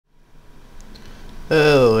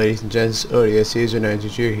Hello ladies and gents,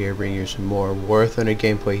 Caesar92 here, bringing you some more War Thunder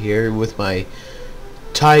gameplay here with my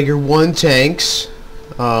Tiger 1 tanks.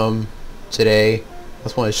 Today, I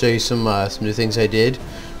just want to show you some new things I did.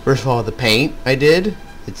 First of all, the paint I did.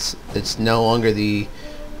 It's no longer the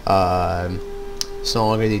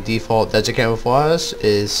default desert camouflage.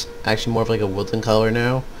 Is actually more of like a woodland color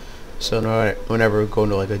now. So whenever we go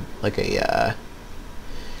into like a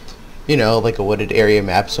you know, like a wooded area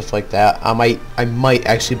map, stuff like that, I might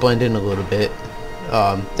actually blend in a little bit.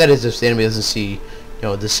 That is if the enemy doesn't see, you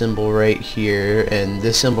know, the symbol right here and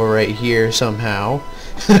this symbol right here somehow.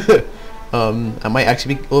 I might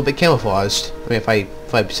actually be a little bit camouflaged. I mean, if I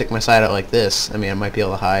stick my side out like this, I mean, I might be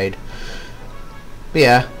able to hide. But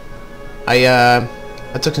yeah, I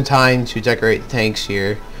took some time to decorate the tanks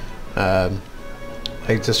here.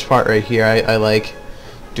 Like this part right here, I like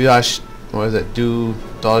what is it? Du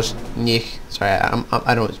das nicht. Sorry,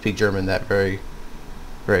 I don't speak German that very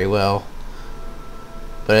well,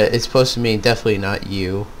 but it's supposed to mean definitely not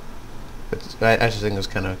you. But I actually think it was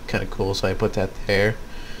kind of cool, so I put that there.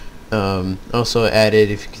 Also added,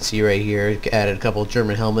 if you can see right here, added a couple of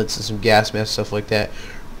German helmets and some gas masks, stuff like that,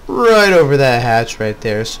 right over that hatch right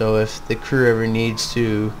there. So if the crew ever needs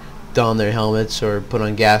to don their helmets or put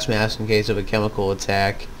on gas masks in case of a chemical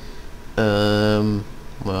attack,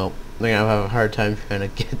 well, they're gonna have a hard time trying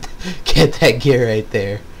to get that gear right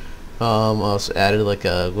there. Also added like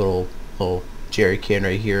a little jerry can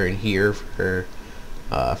right here and here for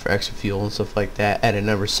extra fuel and stuff like that. Added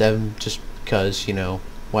number 7 just because, you know,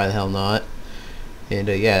 why the hell not? And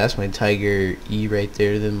yeah, that's my Tiger E right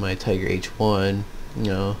there. Then my Tiger H1. You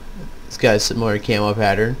know, it's got a similar camo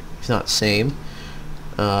pattern. It's not the same.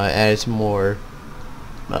 Added some more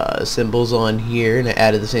symbols on here, and I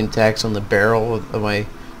added the same text on the barrel of my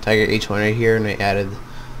Tiger H1 right here, and I added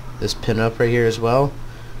this pin up right here as well.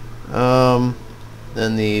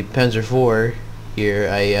 Then the Panzer IV here,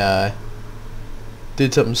 I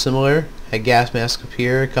did something similar. Had gas mask up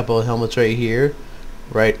here, a couple of helmets right here,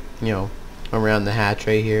 right, you know, around the hatch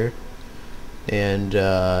right here, and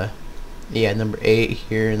yeah, number 8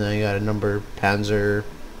 here, and then I got a number Panzer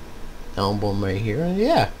emblem right here, and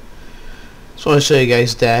yeah. Just want to show you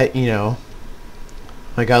guys that, you know,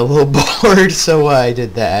 I got a little bored, so I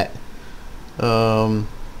did that.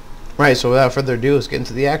 Right, so without further ado, let's get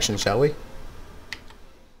into the action, shall we?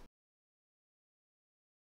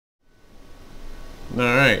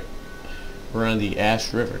 Alright, we're on the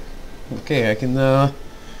Ash River. Okay, I can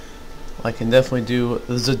definitely do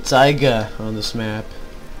the Taiga on this map.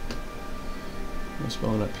 I'm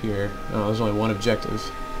spelling up here. Oh, there's only one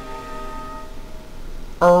objective.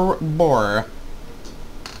 Boar.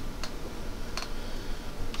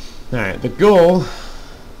 Alright, the goal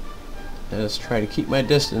is to try to keep my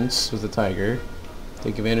distance with the Tiger,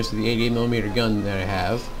 take advantage of the 88mm gun that I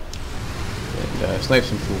have, and snipe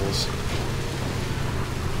some fools.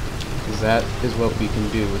 Because that is what we can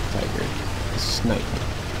do with the Tiger, is snipe.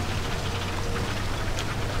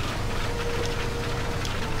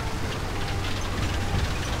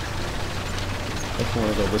 I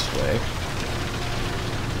want to go this way.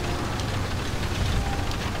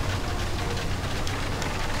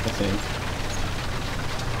 I think.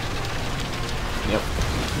 Yep,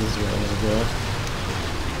 this is where I'm gonna go.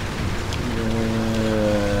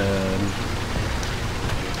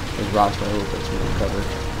 There's rocks by a little bit, so we'll cover.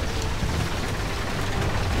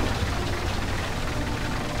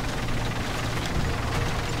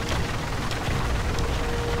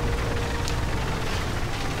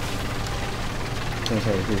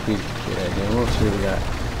 Okay, good idea. Let's see what we got.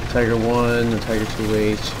 Tiger 1, the Tiger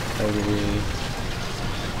 2H, Tiger V.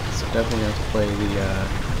 Definitely have to play the,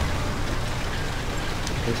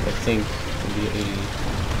 which I think would be a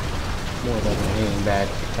more like a hanging back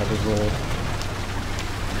type of role.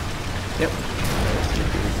 Yep.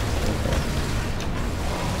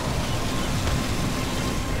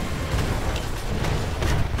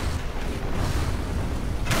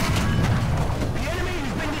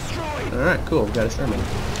 Okay. Alright, cool, we got a Sherman.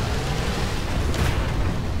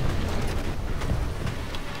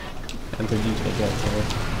 And the detail got there.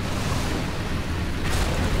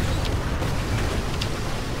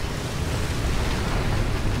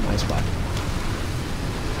 Spot.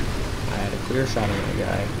 I had a clear shot on that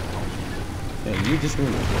guy, and you just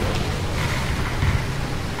ruined it.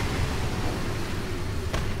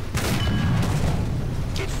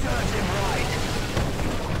 It serves him right.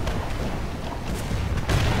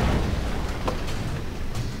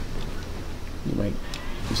 You might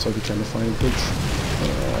be still be trying to find a pitch.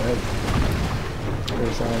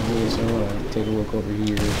 Clear shot on me, so I'm gonna take a look over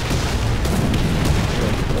here.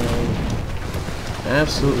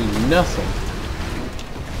 Absolutely nothing.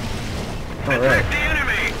 Alright.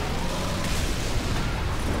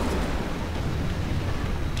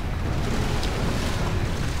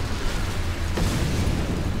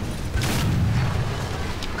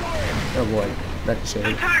 Oh boy,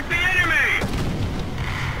 ricochet. Attack the enemy!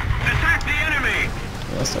 Attack the enemy!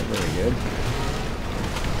 Well, that's not very good.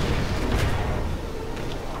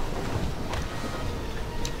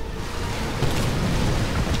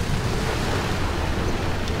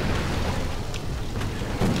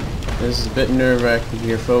 This is a bit nerve-wracking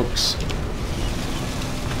here, folks.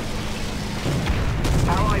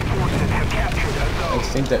 Allied forces have captured a I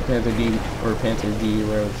zone. think that Panther D, or Panther D,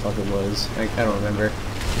 wherever the fuck it was. I don't remember.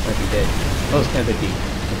 Might be dead. Oh, it's Panther D.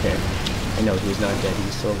 Okay. I know he's not dead.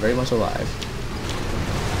 He's still very much alive.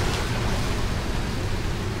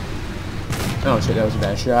 Oh shit, that was a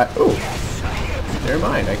bad shot. Oh! Never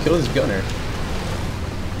mind, I killed his gunner.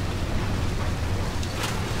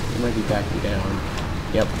 He might be backing down.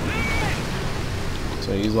 Yep.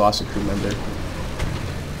 So he's lost a crew member.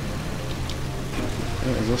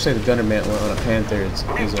 Anyways, looks like the gunner mantle on a Panther is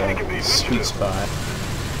a sweet spot.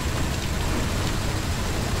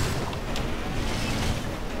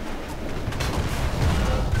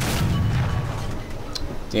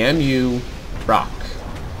 Damn you, rock.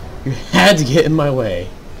 You had to get in my way.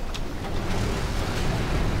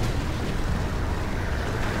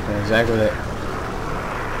 That's exactly that.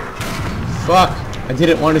 Fuck! I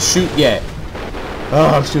didn't want to shoot yet.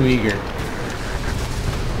 Oh, I'm too eager.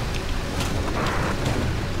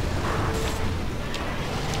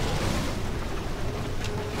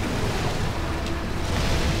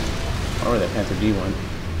 Or that Panther D one.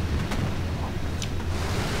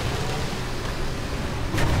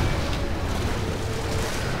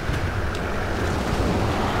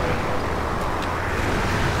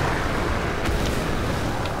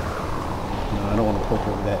 No, I don't want to poke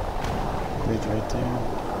over that bridge right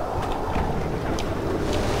there.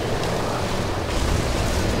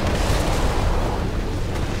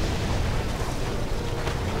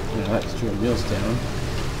 Yeah, that's two wheels down.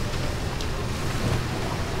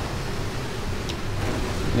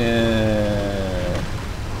 Yeah.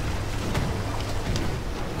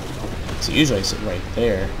 So usually I sit right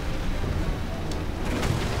there.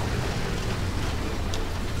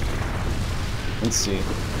 Let's see.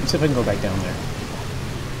 Let's see if I can go back down there.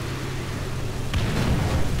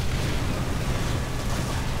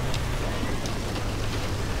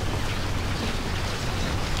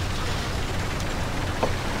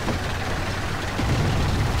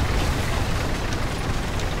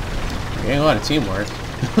 Getting a lot of teamwork.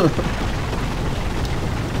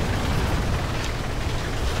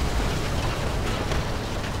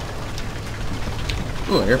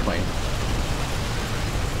 Ooh, an airplane.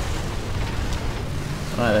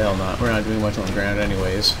 Why the hell not? We're not doing much on the ground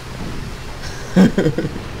anyways.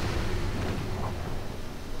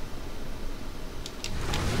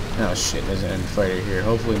 Oh shit, there's an enemy fighter here.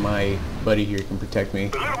 Hopefully my buddy here can protect me. A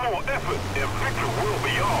little more effort and victory will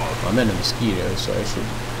be ours. I'm in a mosquito, so I should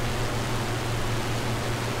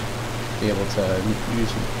be able to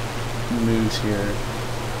use some moves here.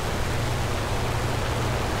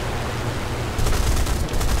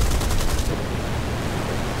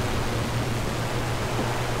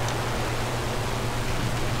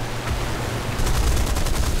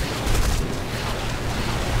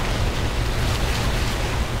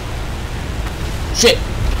 Shit!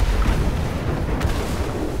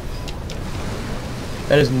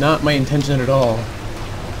 That is not my intention at all.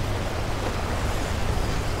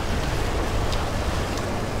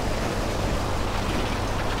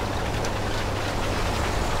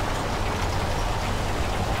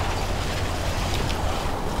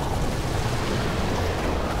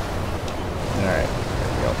 Alright, there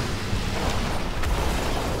we go.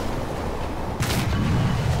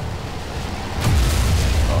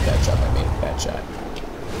 Oh, bad shot by me. Bad shot.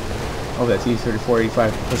 Oh, that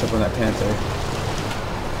T-34-85 push up on that Panther.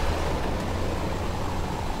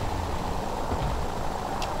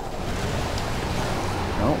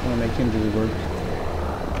 I don't want to make him do the work.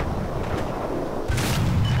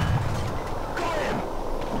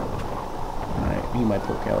 Alright, he might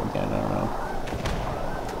poke out again, I don't know.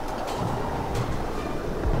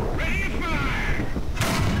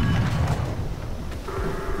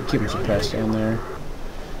 Keep him suppressed down there.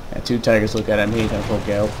 Yeah, two Tigers look at him, he's gonna poke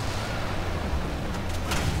out.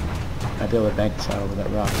 I'd be able to bank a shot over that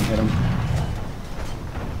rock and hit him.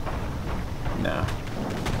 Nah.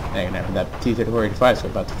 Ain't gonna happen. That T-34-85 is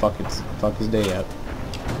about to fuck his day up.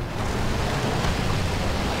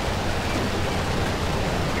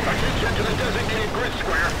 Attention to the designated grid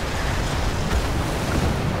square.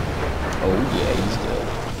 Oh yeah, he's dead.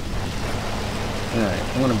 Alright,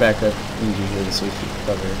 I'm gonna back up into here to safety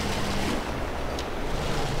cover.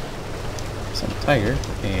 So I'm a tiger,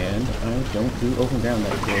 and I don't do open ground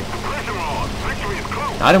that good. Pressure on. Victory is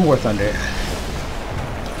close. Not in War Thunder.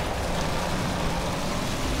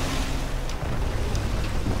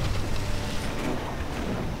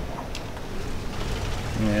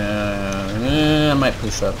 Yeah, I might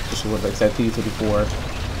push up just a little bit, because that T-34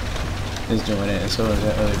 is doing it, and so is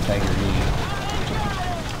that other Tiger E.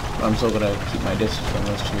 I'm still gonna keep my distance from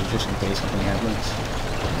those two, just in case something happens.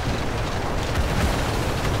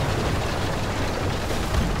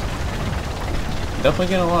 Definitely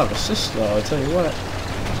getting a lot of assists, though, I'll tell you what.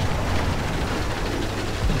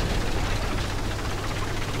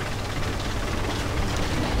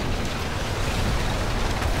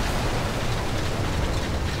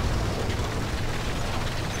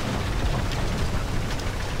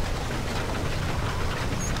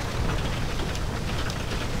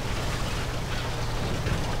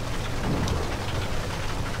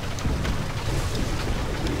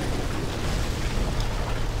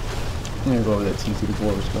 I'm gonna go over that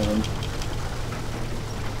T-34 respawn.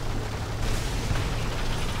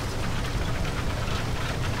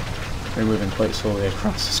 They're moving quite slowly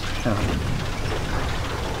across this ground.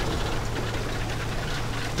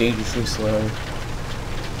 Dangerously slow.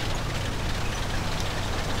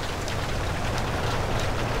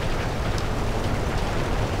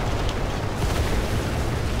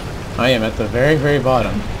 I am at the very, very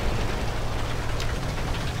bottom.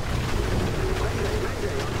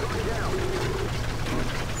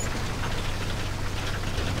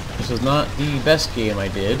 This was not the best game I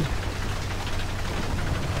did.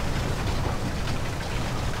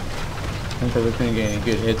 Because I couldn't get any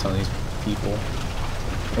good hits on these people.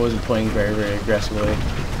 I wasn't playing very, very aggressively.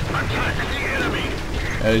 Attack the enemy.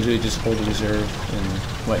 I usually just hold the reserve and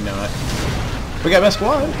whatnot. We got best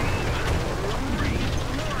squad!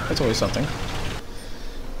 That's always something.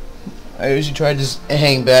 I usually try to just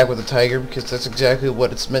hang back with a tiger because that's exactly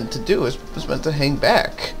what it's meant to do. It's meant to hang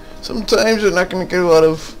back. Sometimes you're not going to get a lot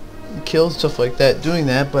of kills, stuff like that, doing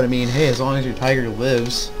that, but I mean, hey, as long as your tiger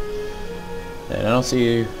lives, and I don't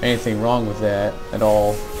see anything wrong with that at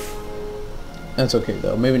all. That's okay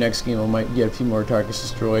though. Maybe next game I might get a few more targets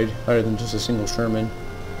destroyed, other than just a single Sherman.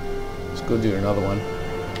 Let's go do another one.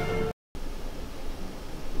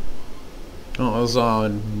 Oh, I was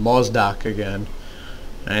on Mozdok again.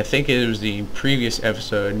 And I think it was the previous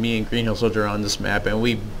episode, me and Green Hill Soldier are on this map, and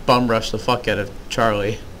we bum rushed the fuck out of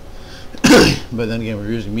Charlie. But then again, we're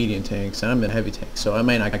using medium tanks, and I'm in heavy tanks, so I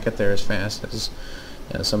might not get there as fast as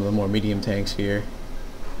some of the more medium tanks here.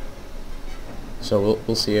 So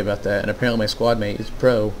we'll see about that. And apparently my squad mate is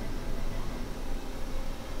pro.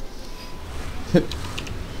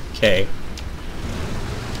 Okay.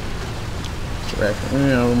 Correct. You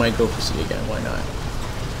know, we might go for C again. Why not?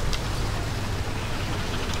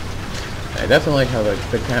 I definitely like how the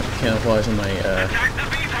camouflage on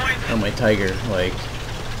my tiger, like,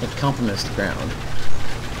 it complements the ground.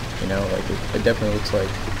 You know, like it definitely looks like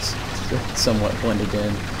it's somewhat blended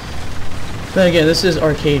in. Then again, this is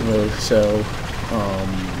arcade mode, so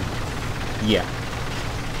yeah.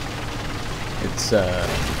 It's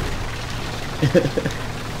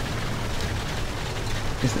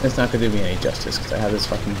it's not gonna do me any justice because I have this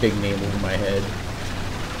fucking big name over my head.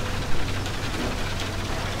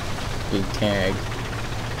 Big tag.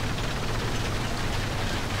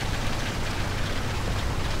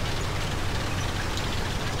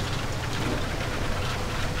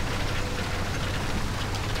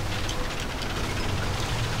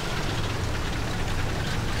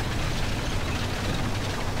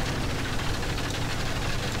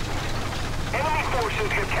 Enemy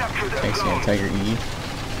forces have captured that Thanks, zone. man. Tiger E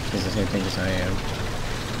is the same thing as I am.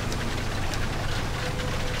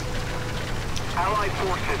 Allied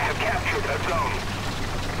forces have captured that zone.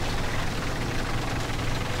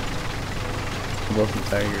 Both the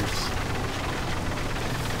tigers.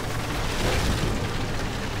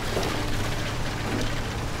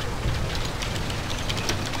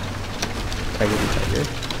 Tiger to tiger.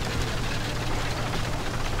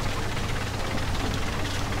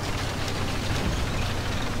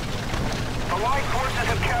 Allied forces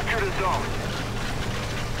have captured a zone.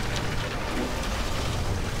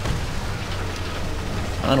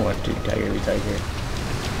 I don't want to do tiger to tiger.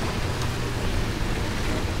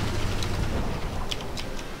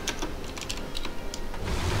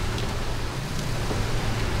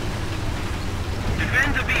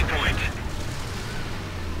 Defend the B point.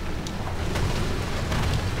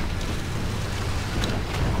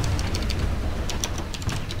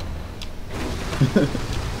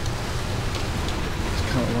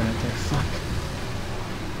 There's one out there. Fuck.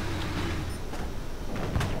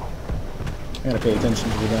 I gotta pay attention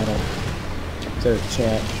to the data instead of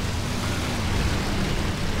chat.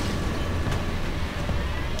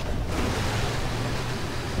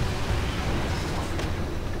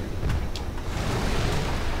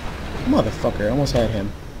 Motherfucker, I almost had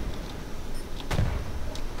him.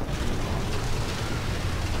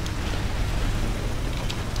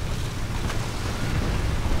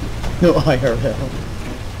 No IRL.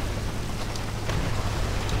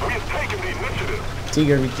 We have taken the initiative.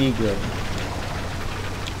 Tigre with tigre.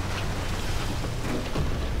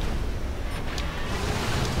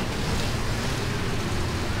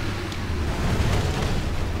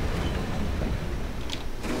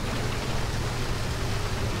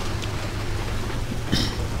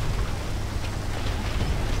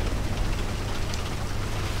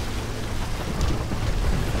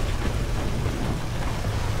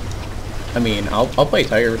 I mean, I'll play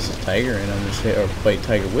Tiger versus Tiger, and I'm just or play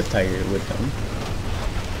Tiger with him.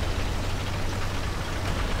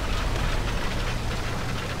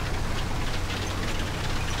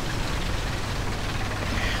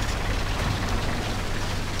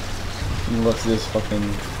 And what's this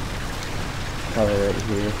fucking color right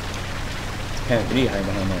here? It's kind of pretty high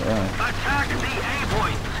behind that rock. Attack the A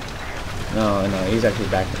point. No, he's actually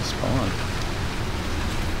back to spawn.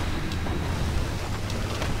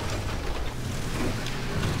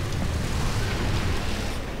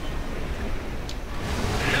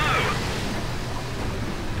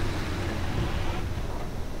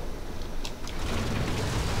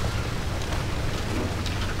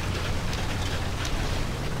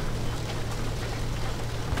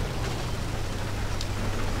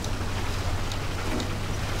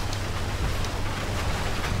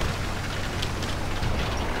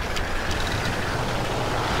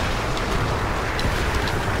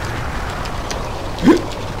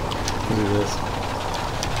 Look at this.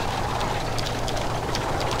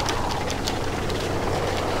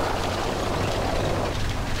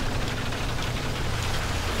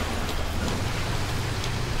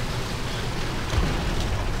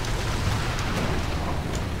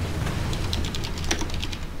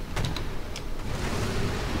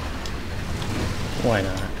 Why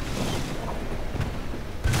not? The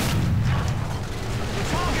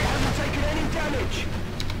target hasn't taken any damage.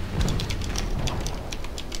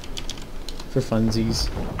 For funsies.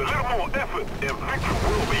 A little more effort and victory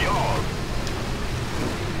will be ours.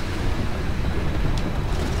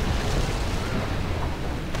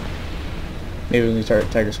 Maybe we can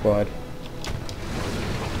start Tiger Squad.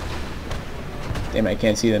 Damn, I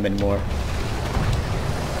can't see them anymore.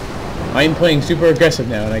 I'm playing super aggressive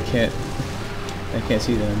now, and I can't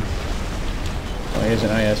see them. Oh, here's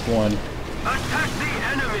an IS-1. Attack the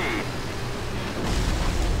enemy.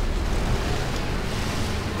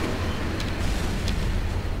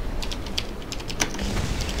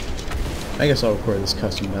 I guess I'll record this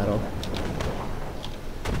custom battle.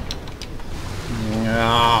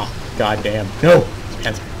 Ah, goddamn. No! It's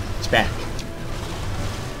Panther. It's back.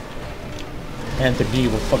 Panther D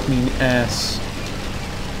will fuck me in the ass.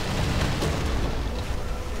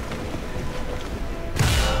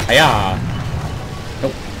 Hiya!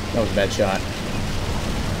 Nope, that was a bad shot.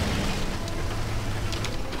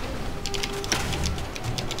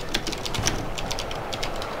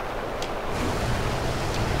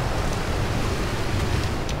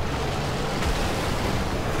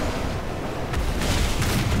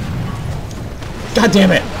 God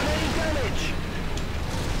damn it!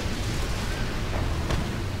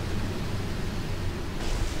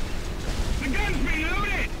 The gun's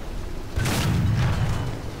reloaded.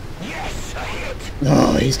 Yes, a hit.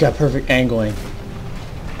 Oh, he's got perfect angling.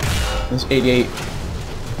 This 88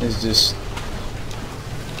 is just...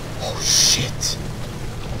 Oh, shit.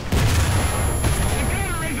 The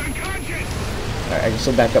gunner is unconscious. Alright, I can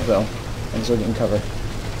still back up, though. I can still get in cover.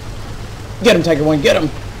 Get him, Tiger 1, get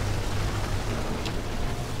him!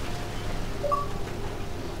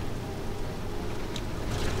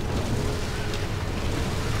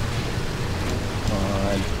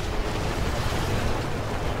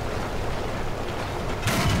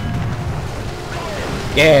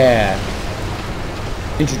 Yeah!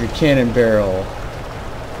 Infantry cannon barrel.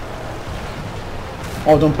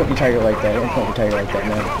 Oh, don't put me Tiger like that. Don't put me Tiger like that,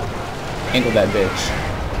 man. Ankle that bitch.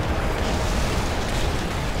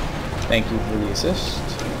 Thank you for the assist.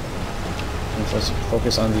 And let's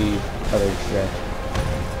focus on the other track.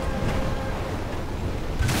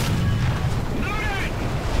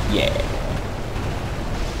 Yeah.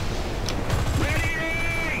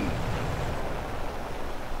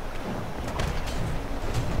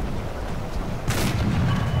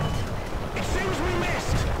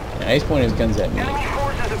 He's pointing his guns at me. Enemy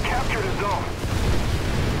forces have captured a zone.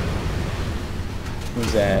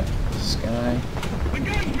 Who's that? Sky? The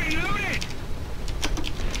gun's reloaded!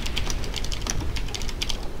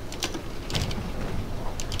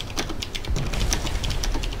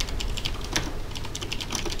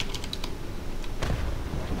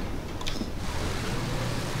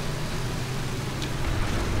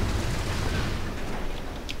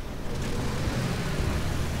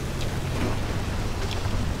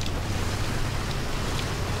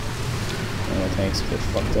 Oh, my tank's a bit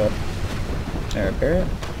fucked up. Can I repair it?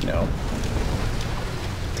 No.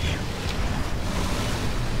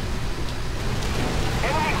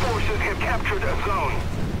 Enemy forces have captured a zone.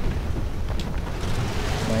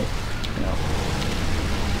 Right? No.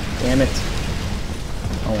 Damn it.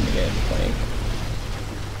 I want to get a plank.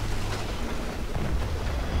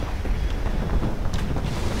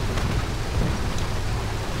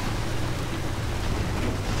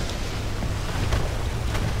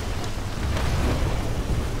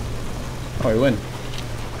 Oh, we win.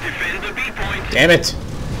 Defend the B point. Damn it!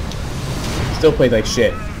 Still played like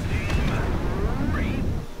shit.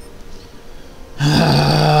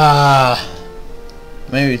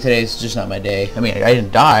 Maybe today's just not my day. I mean, I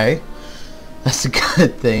didn't die. That's a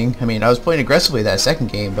good thing. I mean, I was playing aggressively that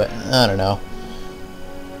second game, but I don't know.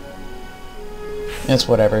 It's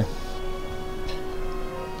whatever.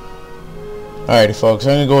 Alrighty, folks.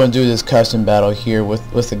 I'm gonna go and do this custom battle here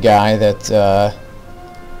with the guy that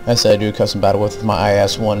I said I do a custom battle with my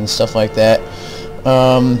IS-1 and stuff like that.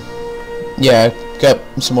 Yeah, got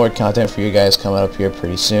some more content for you guys coming up here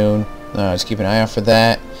pretty soon. Just keep an eye out for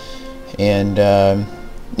that. And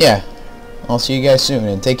yeah, I'll see you guys soon,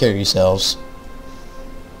 and take care of yourselves.